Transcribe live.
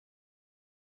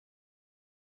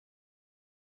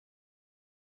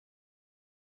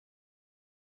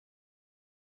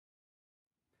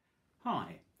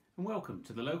Hi, and welcome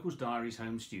to the Locals Diaries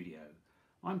home studio.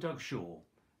 I'm Doug Shaw,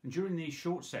 and during these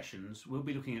short sessions we'll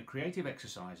be looking at creative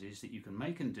exercises that you can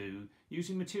make and do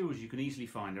using materials you can easily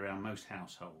find around most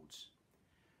households.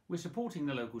 We're supporting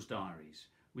the Locals Diaries,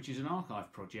 which is an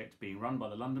archive project being run by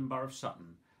the London Borough of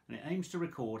Sutton, and it aims to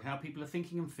record how people are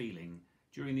thinking and feeling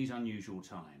during these unusual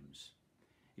times.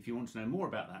 If you want to know more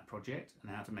about that project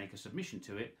and how to make a submission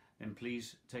to it, then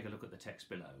please take a look at the text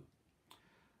below.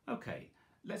 Okay.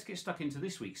 Let's get stuck into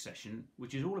this week's session,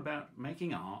 which is all about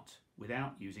making art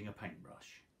without using a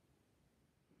paintbrush.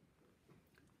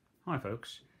 Hi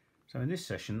folks, so in this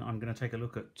session I'm going to take a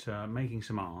look at making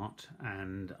some art,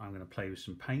 and I'm going to play with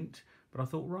some paint, but I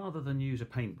thought rather than use a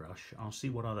paintbrush I'll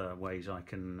see what other ways I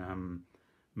can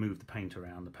move the paint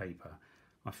around the paper.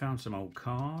 I found some old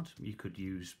card. You could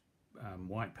use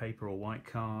white paper or white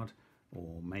card,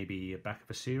 or maybe a back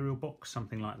of a cereal box,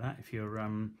 something like that if you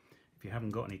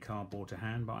haven't got any cardboard to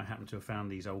hand, but I happen to have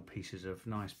found these old pieces of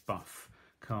nice buff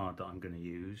card that I'm going to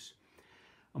use.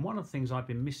 And one of the things I've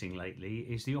been missing lately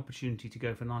is the opportunity to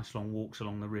go for nice long walks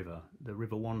along the river. The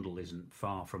River Wandle isn't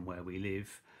far from where we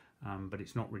live, but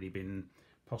it's not really been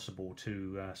possible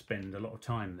to spend a lot of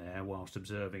time there whilst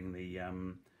observing the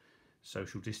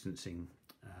social distancing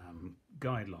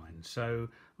guidelines. So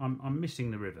I'm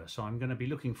missing the river, so I'm going to be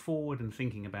looking forward and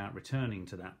thinking about returning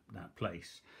to that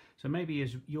place. So maybe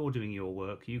as you're doing your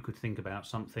work, you could think about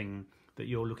something that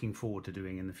you're looking forward to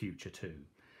doing in the future too.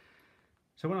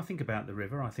 So when I think about the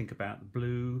river, I think about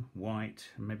blue, white,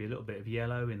 and maybe a little bit of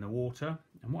yellow in the water.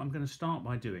 And what I'm going to start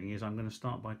by doing is I'm going to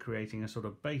start by creating a sort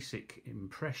of basic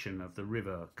impression of the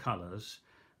river colours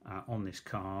on this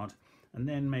card, and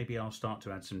then maybe I'll start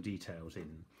to add some details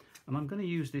in. And I'm going to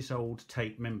use this old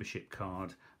tape membership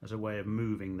card as a way of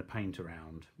moving the paint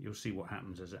around. You'll see what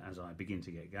happens as I begin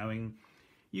to get going.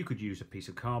 You could use a piece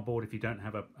of cardboard if you don't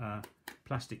have a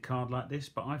plastic card like this,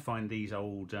 but I find these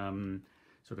old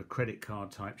sort of credit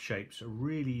card type shapes a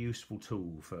really useful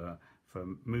tool for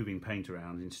moving paint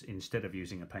around instead of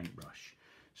using a paintbrush.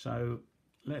 So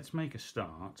let's make a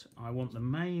start. I want the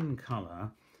main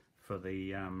colour for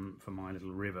my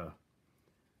little river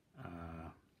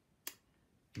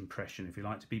impression, if you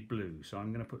like, to be blue. So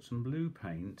I'm going to put some blue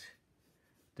paint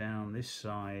down this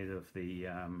side of the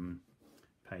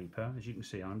paper. As you can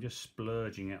see, I'm just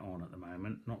splurging it on at the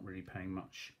moment, not really paying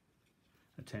much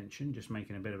attention, just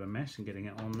making a bit of a mess and getting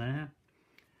it on there.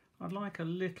 I'd like a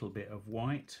little bit of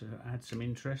white to add some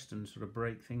interest and sort of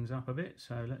break things up a bit,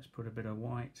 so let's put a bit of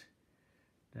white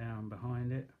down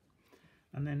behind it,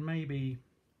 and then maybe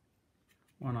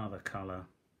one other colour.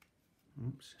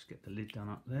 Oops, let's get the lid done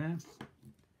up there.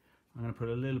 I'm going to put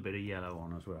a little bit of yellow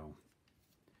on as well,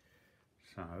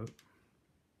 so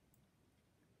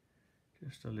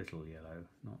just a little yellow,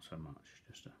 not so much,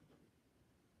 just a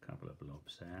couple of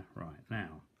blobs there. Right,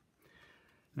 now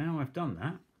I've done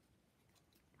that,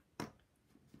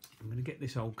 I'm going to get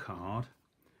this old card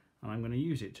and I'm going to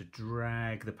use it to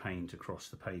drag the paint across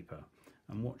the paper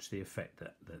and watch the effect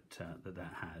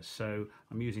that has. So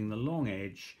I'm using the long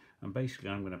edge, and basically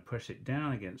I'm going to press it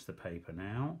down against the paper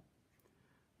now,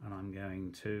 and I'm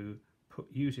going to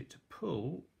use it to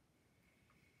pull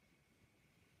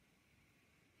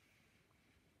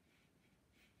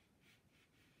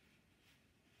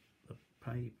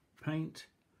paint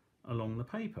along the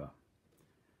paper.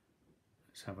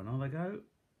 Let's have another go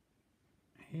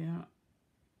here.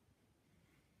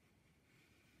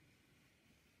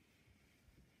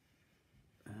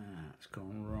 It's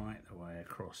gone right the way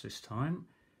across this time,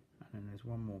 and then there's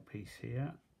one more piece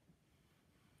here.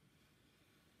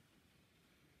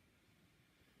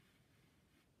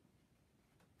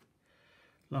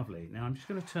 Lovely. Now I'm just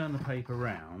going to turn the paper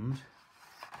round,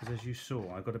 because as you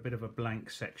saw I got a bit of a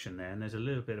blank section there, and there's a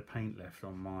little bit of paint left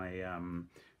on my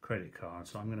credit card,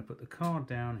 so I'm going to put the card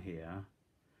down here.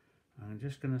 I'm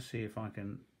just going to see if I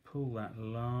can pull that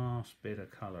last bit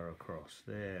of colour across.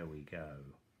 There we go.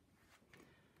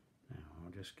 Now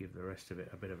I'll just give the rest of it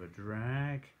a bit of a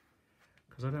drag,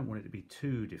 because I don't want it to be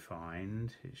too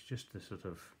defined. It's just the sort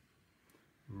of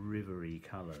rivery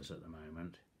colours at the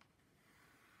moment.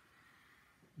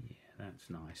 Yeah, that's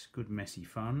nice. Good messy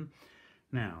fun.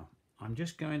 Now I'm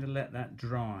just going to let that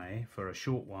dry for a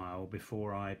short while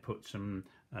before I put some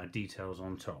details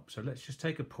on top. So let's just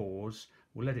take a pause,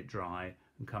 we'll let it dry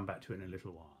and come back to it in a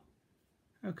little while.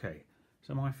 Okay,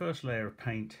 so my first layer of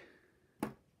paint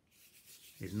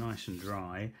is nice and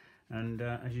dry, and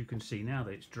as you can see, now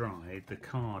that it's dried, the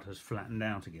card has flattened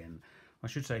out again. I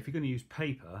should say, if you're going to use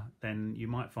paper, then you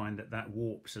might find that that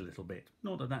warps a little bit.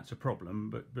 Not that that's a problem,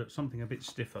 but something a bit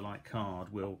stiffer like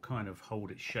card will kind of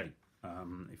hold its shape,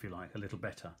 if you like, a little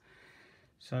better.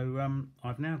 So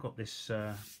I've now got this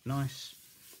nice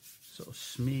sort of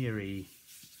smeary,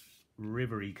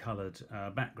 rivery coloured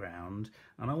background,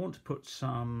 and I want to put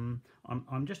some,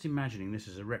 I'm just imagining this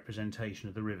as a representation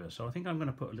of the river, so I think I'm going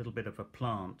to put a little bit of a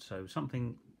plant, so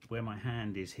something where my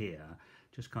hand is here,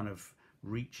 just kind of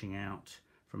reaching out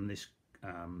from this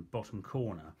bottom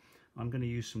corner. I'm going to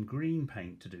use some green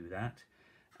paint to do that,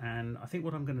 and I think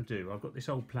what I'm going to do, I've got this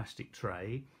old plastic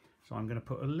tray, so I'm going to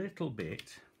put a little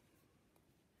bit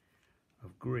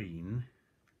of green,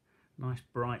 nice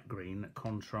bright green that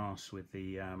contrasts with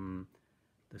the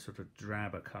sort of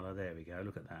drabber colour. There we go,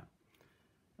 look at that.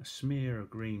 A smear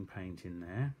of green paint in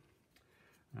there.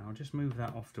 Now I'll just move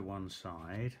that off to one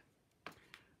side,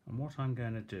 and what I'm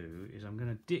going to do is I'm going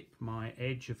to dip my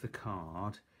edge of the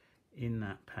card in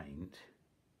that paint.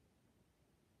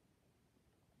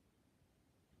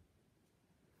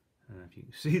 I don't know if you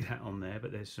can see that on there,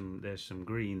 but there's some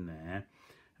green there.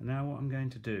 And now what I'm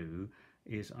going to do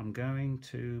is I'm going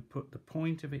to put the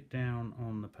point of it down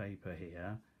on the paper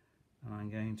here, and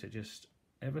I'm going to just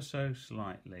ever so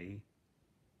slightly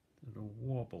sort of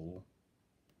wobble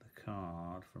the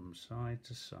card from side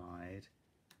to side.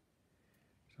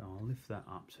 So I'll lift that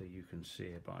up so you can see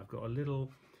it, but I've got a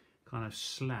little kind of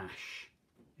slash,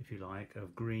 if you like,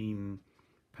 of green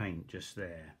paint just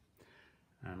there.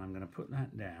 And I'm going to put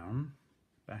that down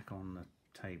back on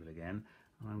the table again.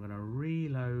 I'm going to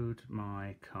reload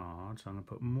my card, so I'm going to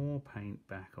put more paint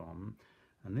back on,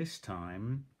 and this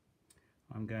time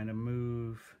I'm going to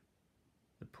move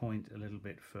the point a little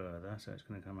bit further, so it's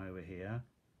going to come over here.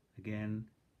 Again,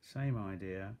 same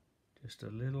idea, just a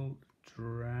little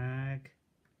drag.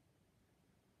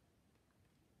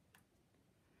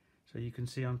 So you can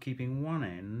see I'm keeping one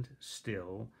end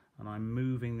still and I'm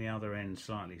moving the other end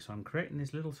slightly, so I'm creating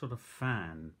this little sort of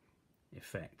fan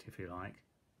effect, if you like.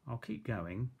 I'll keep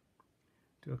going,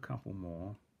 do a couple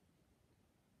more.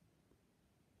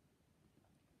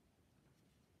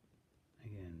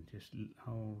 Again, just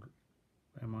hold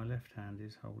where my left hand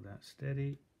is, hold that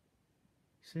steady.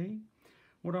 See?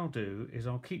 What I'll do is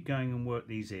I'll keep going and work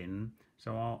these in,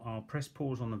 so I'll press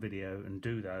pause on the video and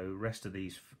do the rest of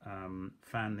these,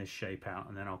 fan this shape out,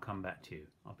 and then I'll come back to you.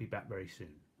 I'll be back very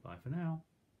soon. Bye for now.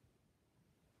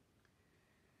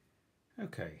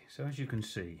 Okay, so as you can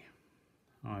see,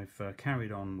 I've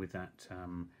carried on with that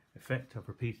effect. I've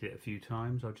repeated it a few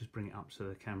times. I'll just bring it up to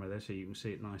the camera there so you can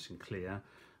see it nice and clear.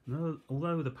 And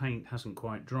although the paint hasn't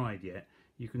quite dried yet,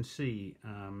 you can see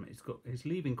it's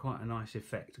leaving quite a nice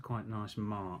effect, a quite nice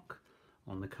mark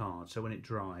on the card. So when it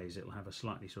dries, it'll have a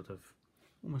slightly sort of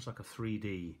almost like a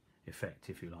 3D effect,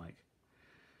 if you like.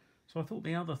 So I thought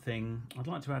the other thing, I'd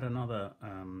like to add another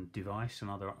device,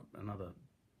 another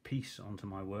piece onto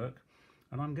my work.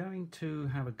 And I'm going to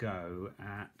have a go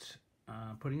at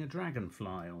putting a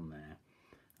dragonfly on there.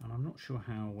 And I'm not sure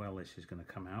how well this is going to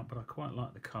come out, but I quite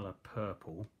like the colour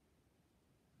purple.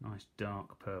 Nice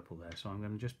dark purple there. So I'm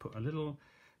going to just put a little,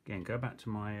 again, go back to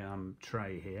my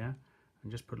tray here,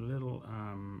 and just put a little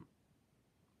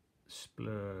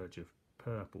splurge of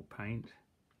purple paint.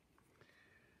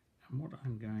 And what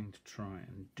I'm going to try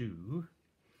and do,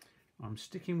 I'm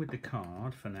sticking with the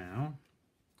card for now.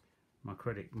 My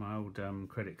old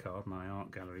credit card, my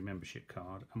art gallery membership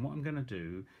card, and what I'm going to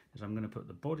do is I'm going to put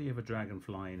the body of a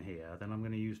dragonfly in here, then I'm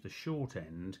going to use the short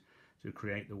end to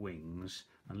create the wings,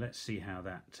 and let's see how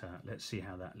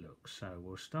that looks. So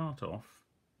we'll start off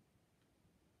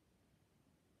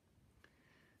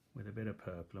with a bit of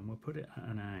purple, and we'll put it at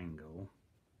an angle,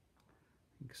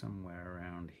 I think somewhere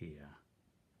around here.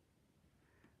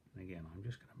 And again, I'm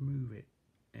just going to move it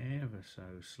ever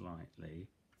so slightly.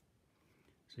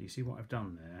 So you see what I've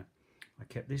done there? I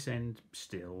kept this end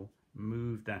still,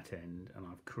 moved that end, and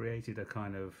I've created a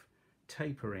kind of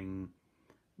tapering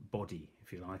body,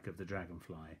 if you like, of the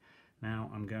dragonfly.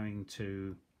 Now I'm going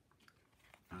to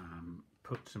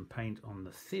put some paint on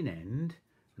the thin end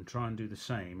and try and do the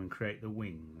same and create the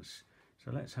wings.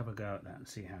 So let's have a go at that and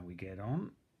see how we get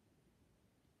on.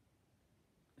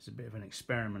 It's a bit of an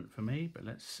experiment for me, but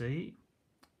let's see.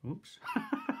 Oops.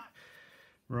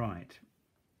 Right.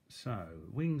 So,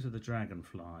 wings of the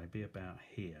dragonfly be about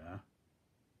here,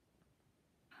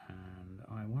 and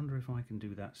I wonder if I can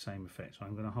do that same effect. So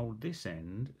I'm going to hold this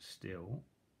end still,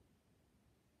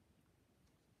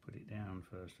 put it down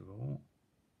first of all.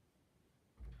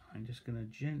 I'm just going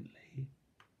to gently,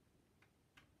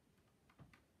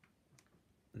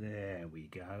 there we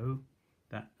go.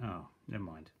 That, oh, never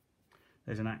mind.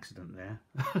 There's an accident there.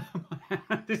 My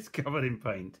hand is covered in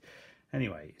paint.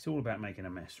 Anyway, it's all about making a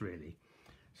mess, really.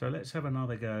 So let's have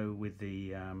another go with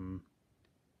the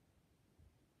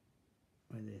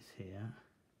with this here.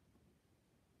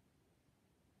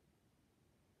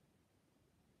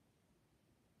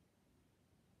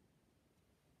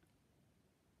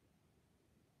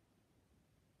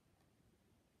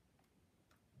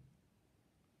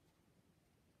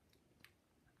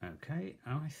 Okay,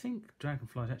 I think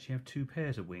dragonflies actually have two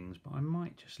pairs of wings, but I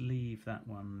might just leave that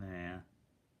one there.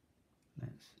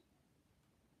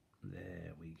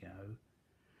 There we go.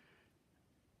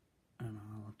 And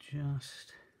I'll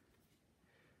just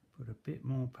put a bit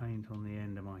more paint on the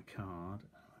end of my card.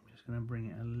 I'm just going to bring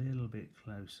it a little bit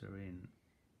closer in.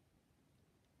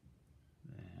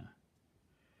 There.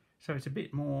 So it's a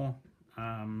bit more,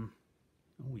 oh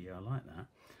yeah, I like that.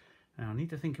 Now I need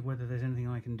to think of whether there's anything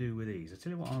I can do with these. I'll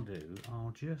tell you what I'll do.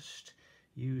 I'll just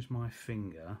use my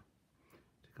finger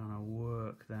to kind of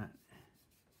work that.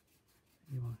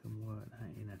 See if I can work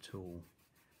that in at all.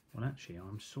 Well, actually,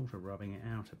 I'm sort of rubbing it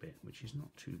out a bit, which is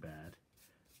not too bad.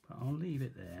 But I'll leave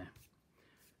it there,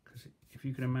 because if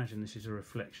you can imagine this is a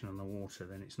reflection on the water,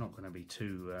 then it's not going to be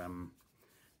too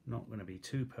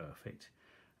perfect.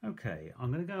 Okay,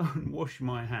 I'm going to go and wash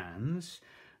my hands,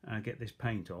 get this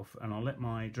paint off, and I'll let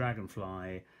my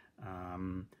dragonfly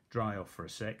dry off for a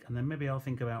sec, and then maybe I'll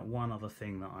think about one other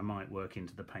thing that I might work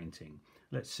into the painting.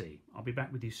 Let's see. I'll be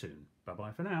back with you soon. Bye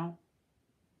bye for now.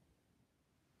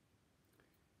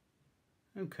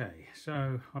 Okay,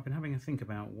 so I've been having a think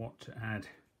about what to add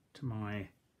to my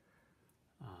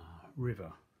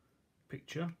river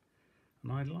picture,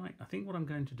 and I think what I'm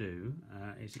going to do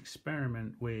is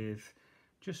experiment with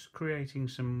just creating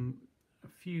a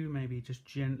few maybe just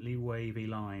gently wavy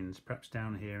lines, perhaps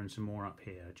down here and some more up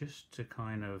here, just to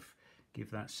kind of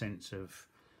give that sense of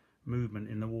movement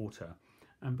in the water.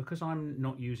 And because I'm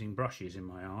not using brushes in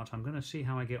my art, I'm going to see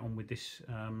how I get on with this.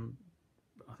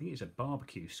 I think it's a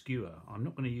barbecue skewer. I'm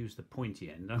not going to use the pointy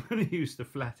end, I'm going to use the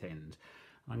flat end.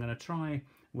 I'm going to try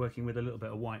working with a little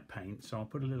bit of white paint, so I'll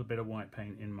put a little bit of white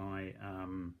paint in my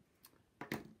on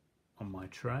my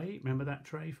tray. Remember that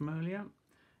tray from earlier?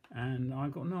 And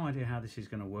I've got no idea how this is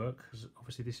going to work, because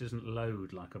obviously this doesn't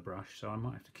load like a brush, so I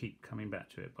might have to keep coming back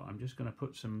to it. But I'm just going to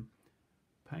put some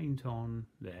paint on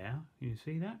there, you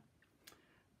see that?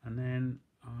 And then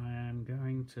I am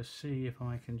going to see if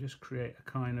I can just create a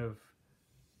kind of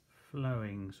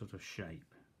flowing sort of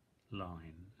shape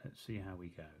line. Let's see how we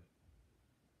go.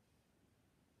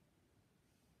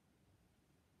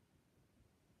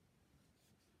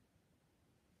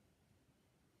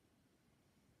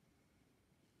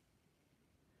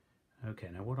 Okay,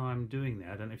 now what I'm doing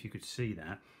there, I don't know if you could see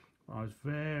that, but I was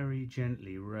very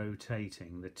gently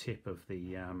rotating the tip of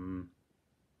the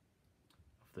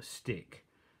stick,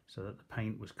 so that the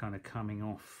paint was kind of coming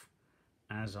off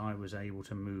as I was able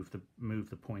to move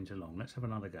the point along. Let's have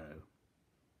another go.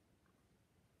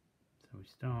 So we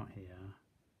start here,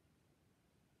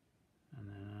 and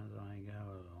then as I go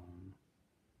along,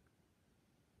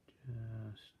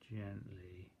 just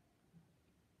gently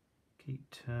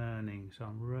keep turning. So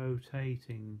I'm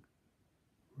rotating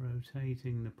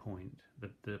the point,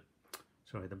 the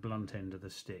blunt end of the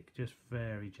stick, just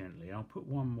very gently. I'll put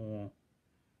one more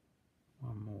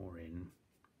in.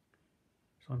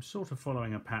 So I'm sort of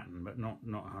following a pattern, but not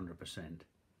 100%.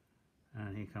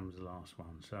 And here comes the last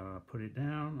one. So I put it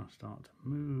down, I start to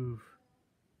move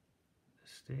the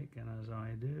stick, and as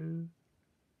I do,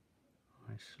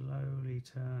 I slowly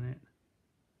turn it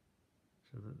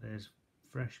so that there's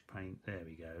fresh paint, there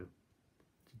we go,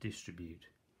 to distribute.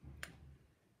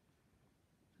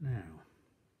 Now,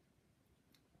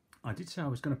 I did say I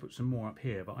was going to put some more up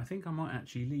here, but I think I might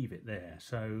actually leave it there.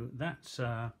 So that's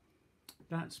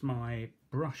my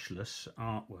brushless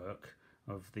artwork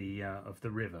of the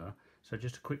river. So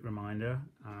just a quick reminder,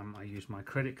 I used my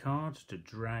credit card to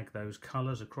drag those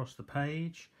colours across the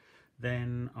page.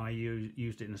 Then I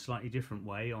used it in a slightly different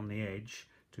way on the edge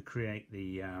to create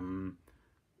the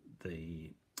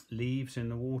leaves in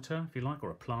the water, if you like, or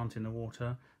a plant in the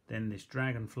water. Then this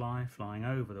dragonfly flying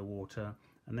over the water,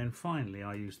 and then finally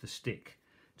I used the stick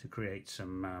to create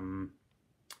some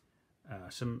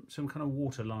kind of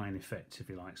water line effects, if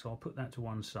you like. So I'll put that to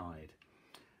one side.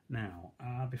 Now,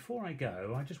 before I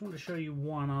go, I just want to show you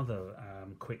one other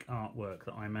quick artwork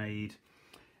that I made,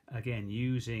 again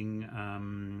using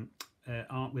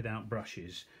art without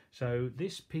brushes. So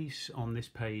this piece on this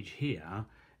page here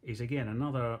is again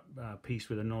another piece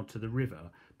with a nod to the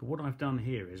river, but what I've done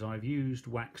here is I've used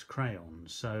wax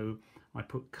crayons. So I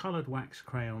put coloured wax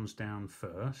crayons down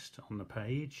first on the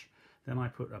page, then I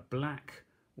put a black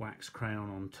wax crayon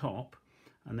on top,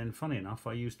 and then funny enough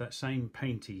I used that same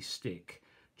painty stick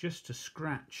just to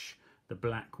scratch the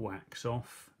black wax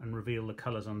off and reveal the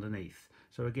colours underneath.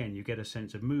 So again, you get a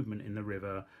sense of movement in the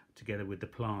river together with the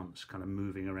plants kind of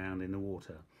moving around in the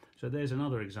water. So there's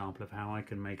another example of how I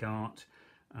can make art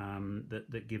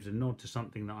that gives a nod to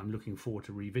something that I'm looking forward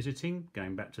to revisiting,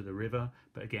 going back to the river,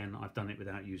 but again I've done it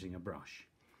without using a brush.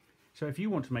 So if you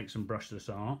want to make some brushless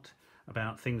art,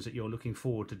 about things that you're looking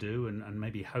forward to do and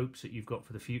maybe hopes that you've got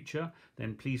for the future,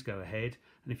 then please go ahead.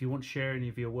 And if you want to share any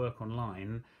of your work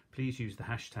online, please use the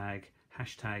hashtag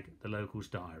the locals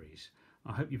diaries.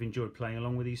 I hope you've enjoyed playing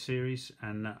along with these series,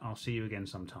 and I'll see you again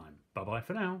sometime. Bye bye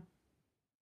for now.